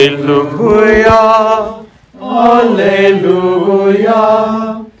Alleluia, Alleluia,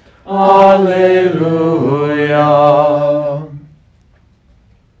 Alleluia.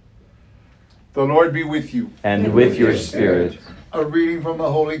 The Lord be with you. And with your spirit. A reading from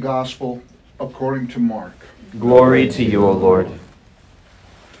the Holy Gospel according to Mark. Glory to you, O Lord.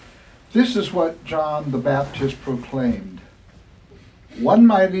 This is what John the Baptist proclaimed. One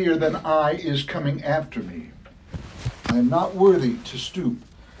mightier than I is coming after me. I am not worthy to stoop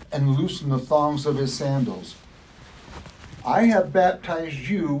and loosen the thongs of his sandals. I have baptized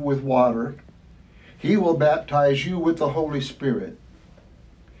you with water. He will baptize you with the Holy Spirit.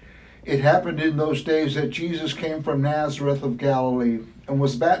 It happened in those days that Jesus came from Nazareth of Galilee and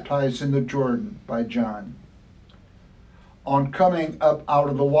was baptized in the Jordan by John. On coming up out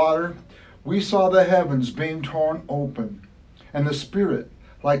of the water, we saw the heavens being torn open, and the Spirit,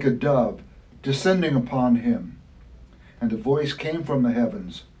 like a dove, descending upon him. And a voice came from the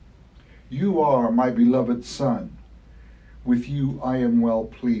heavens, "You are my beloved Son. With you I am well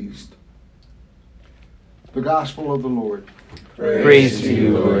pleased." The Gospel of the Lord. Praise to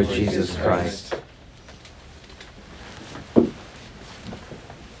you, Lord Jesus Christ.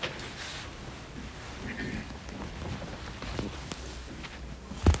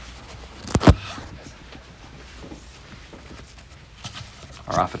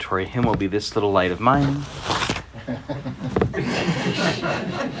 Our offertory hymn will be "This Little Light of Mine."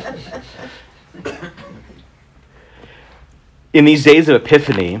 In these days of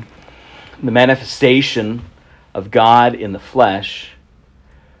Epiphany, the manifestation of God in the flesh,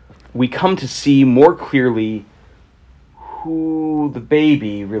 we come to see more clearly who the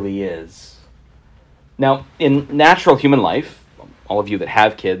baby really is. Now, in natural human life, all of you that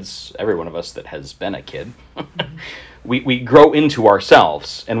have kids, every one of us that has been a kid, we grow into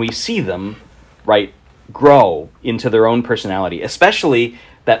ourselves and we see them, right, grow into their own personality, especially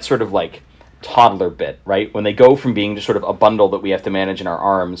that sort of like toddler bit, right? When they go from being just sort of a bundle that we have to manage in our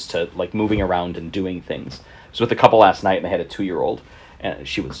arms to like moving around and doing things. I was with a couple last night and they had a 2-year-old and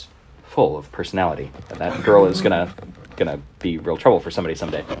she was full of personality. And that girl is gonna be real trouble for somebody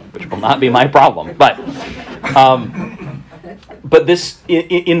someday, which will not be my problem. But this,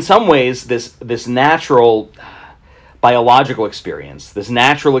 in some ways, this natural biological experience, this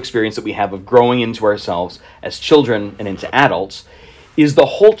natural experience that we have of growing into ourselves as children and into adults, is the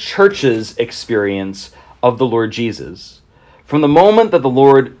whole church's experience of the Lord Jesus. From the moment that the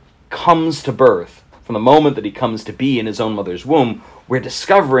Lord comes to birth, from the moment that he comes to be in his own mother's womb, we're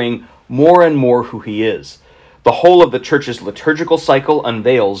discovering more and more who he is. The whole of the church's liturgical cycle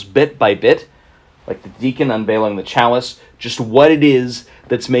unveils bit by bit, like the deacon unveiling the chalice, just what it is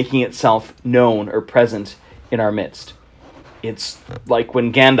that's making itself known or present in our midst. It's like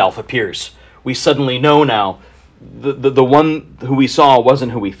when Gandalf appears. We suddenly know now the one who we saw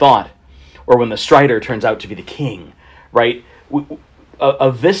wasn't who we thought, or when the Strider turns out to be the king, right?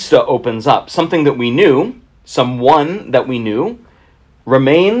 A vista opens up. Something that we knew, someone that we knew,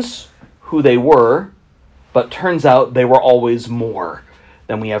 remains who they were, but turns out they were always more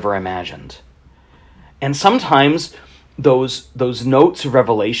than we ever imagined. And sometimes those notes of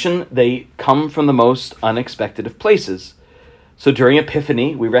revelation, they come from the most unexpected of places. So during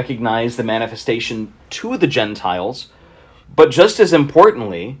Epiphany, we recognize the manifestation to the Gentiles, but just as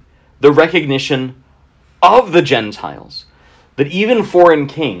importantly, the recognition of the Gentiles, that even foreign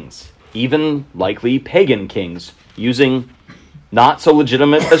kings, even likely pagan kings, using not so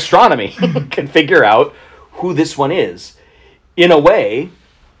legitimate astronomy, can figure out who this one is, in a way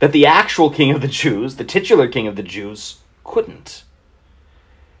that the actual king of the Jews, the titular king of the Jews, couldn't.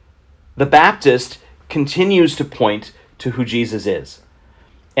 The Baptist continues to point to who Jesus is.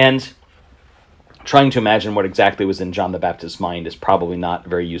 And trying to imagine what exactly was in John the Baptist's mind is probably not a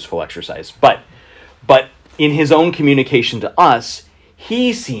very useful exercise. But in his own communication to us,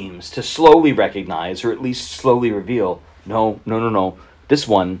 he seems to slowly recognize, or at least slowly reveal, no, this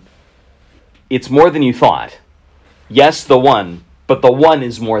one, it's more than you thought. Yes, the one, but the one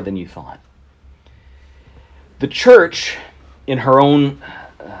is more than you thought. The church, in her own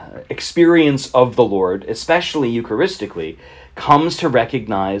experience of the Lord, especially Eucharistically, comes to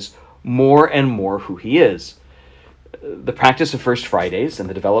recognize more and more who he is. The practice of First Fridays and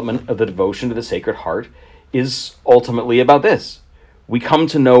the development of the devotion to the Sacred Heart is ultimately about this. We come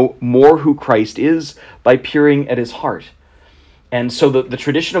to know more who Christ is by peering at his heart. And so the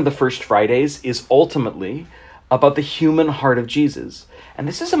tradition of the First Fridays is ultimately about the human heart of Jesus. And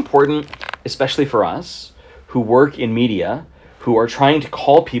this is important, especially for us who work in media, who are trying to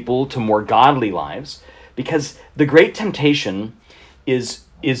call people to more godly lives, because the great temptation is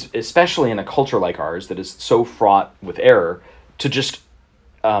especially in a culture like ours that is so fraught with error, to just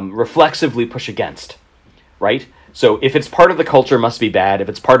reflexively push against, right? So if it's part of the culture, must be bad. If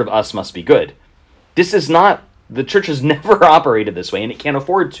it's part of us, must be good. This is not, the church has never operated this way, and it can't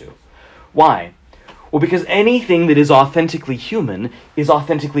afford to. Why? Well, because anything that is authentically human is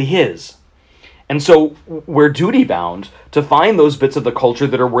authentically his. And so we're duty-bound to find those bits of the culture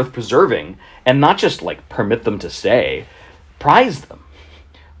that are worth preserving, and not just, like, permit them to stay, prize them,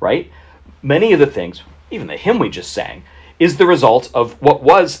 right? Many of the things, even the hymn we just sang, is the result of what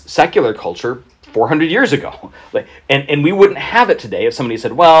was secular culture 400 years ago. And we wouldn't have it today if somebody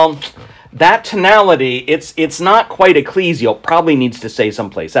said, well, that tonality, it's not quite ecclesial, probably needs to stay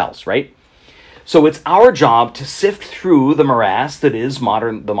someplace else, right? So it's our job to sift through the morass that is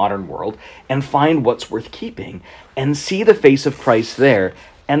the modern world and find what's worth keeping and see the face of Christ there,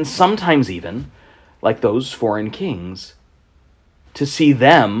 and sometimes even, like those foreign kings, to see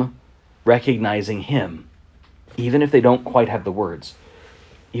them recognizing him, even if they don't quite have the words,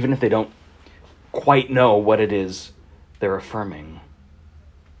 even if they don't quite know what it is they're affirming.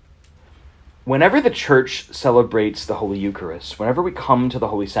 Whenever the church celebrates the Holy Eucharist, whenever we come to the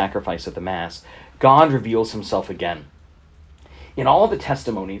Holy Sacrifice of the Mass, God reveals himself again. In all of the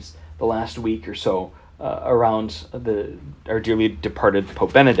testimonies the last week or so around our dearly departed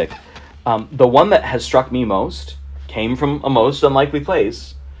Pope Benedict, the one that has struck me most came from a most unlikely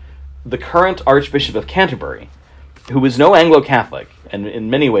place. The current Archbishop of Canterbury, who is no Anglo-Catholic and in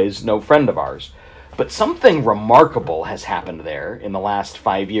many ways no friend of ours, but something remarkable has happened there in the last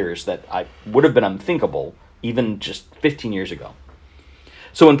 5 years that would have been unthinkable even just 15 years ago.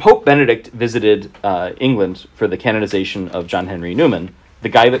 So when Pope Benedict visited England for the canonization of John Henry Newman, the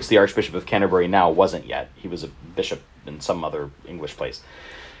guy that's the Archbishop of Canterbury now wasn't yet. He was a bishop in some other English place.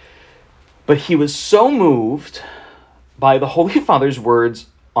 But he was so moved by the Holy Father's words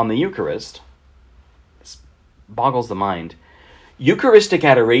on the Eucharist, this boggles the mind. Eucharistic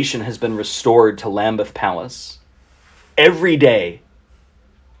adoration has been restored to Lambeth Palace every day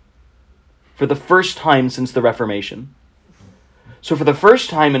for the first time since the Reformation. So for the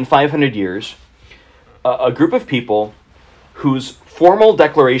first time in 500 years, a group of people whose formal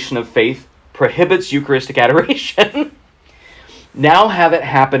declaration of faith prohibits Eucharistic adoration now have it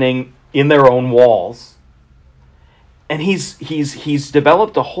happening in their own walls. And he's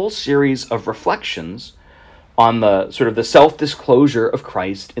developed a whole series of reflections on the sort of the self-disclosure of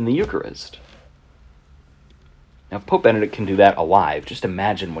Christ in the Eucharist. Now, if Pope Benedict can do that alive, just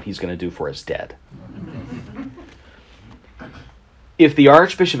imagine what he's going to do for us dead. If the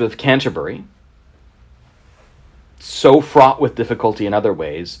Archbishop of Canterbury, so fraught with difficulty in other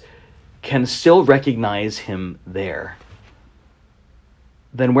ways, can still recognize him there,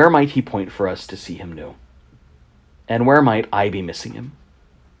 then where might he point for us to see him new? And where might I be missing him?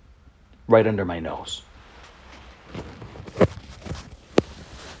 Right under my nose.